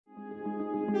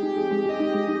Hi,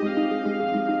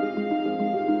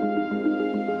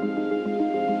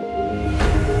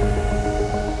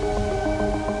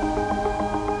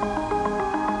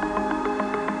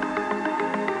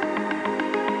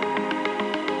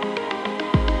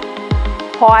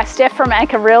 Steph from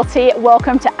Anchor Realty.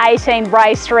 Welcome to 18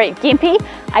 Ray St Gympie,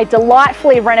 a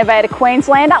delightfully renovated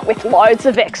Queenslander with loads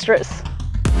of extras.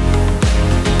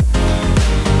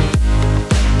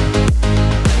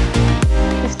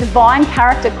 This divine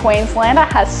character Queenslander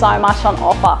has so much on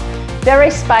offer. Very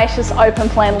spacious open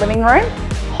plan living room,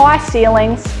 high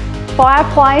ceilings,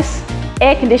 fireplace,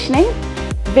 air conditioning,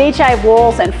 VJ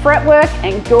walls and fretwork,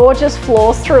 and gorgeous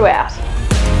floors throughout.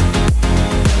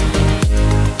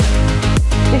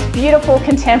 This beautiful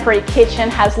contemporary kitchen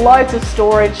has loads of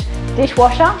storage,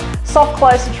 dishwasher, soft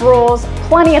close drawers,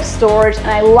 plenty of storage,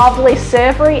 and a lovely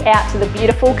servery out to the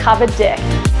beautiful covered deck.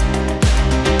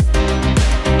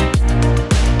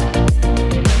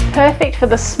 Perfect for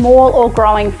the small or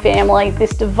growing family,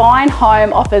 this divine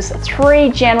home offers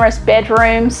 3 generous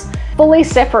bedrooms, fully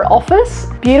separate office,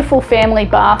 beautiful family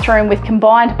bathroom with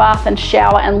combined bath and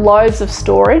shower and loads of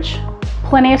storage.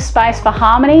 Plenty of space for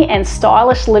harmony and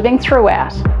stylish living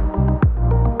throughout.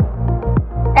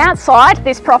 Outside,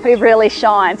 this property really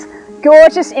shines.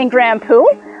 Gorgeous in-ground pool,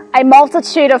 a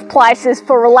multitude of places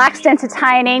for relaxed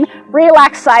entertaining,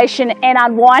 relaxation and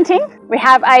unwinding. We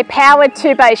have a powered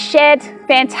 2-bay shed,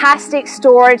 fantastic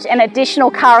storage and additional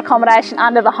car accommodation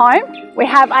under the home. We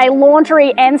have a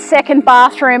laundry and second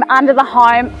bathroom under the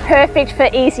home, perfect for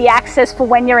easy access for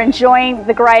when you're enjoying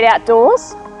the great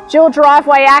outdoors. Dual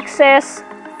driveway access,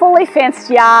 fully fenced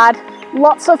yard,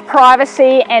 lots of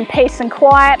privacy and peace and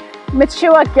quiet,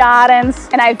 mature gardens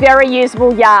and a very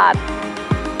usable yard.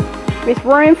 With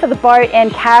room for the boat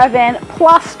and caravan,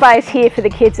 plus space here for the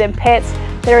kids and pets,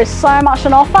 there is so much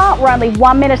on offer. We're only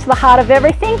 1 minute to the heart of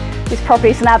everything. This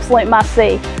property is an absolute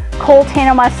must-see. Call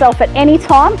Tina or myself at any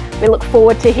time. We look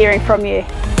forward to hearing from you.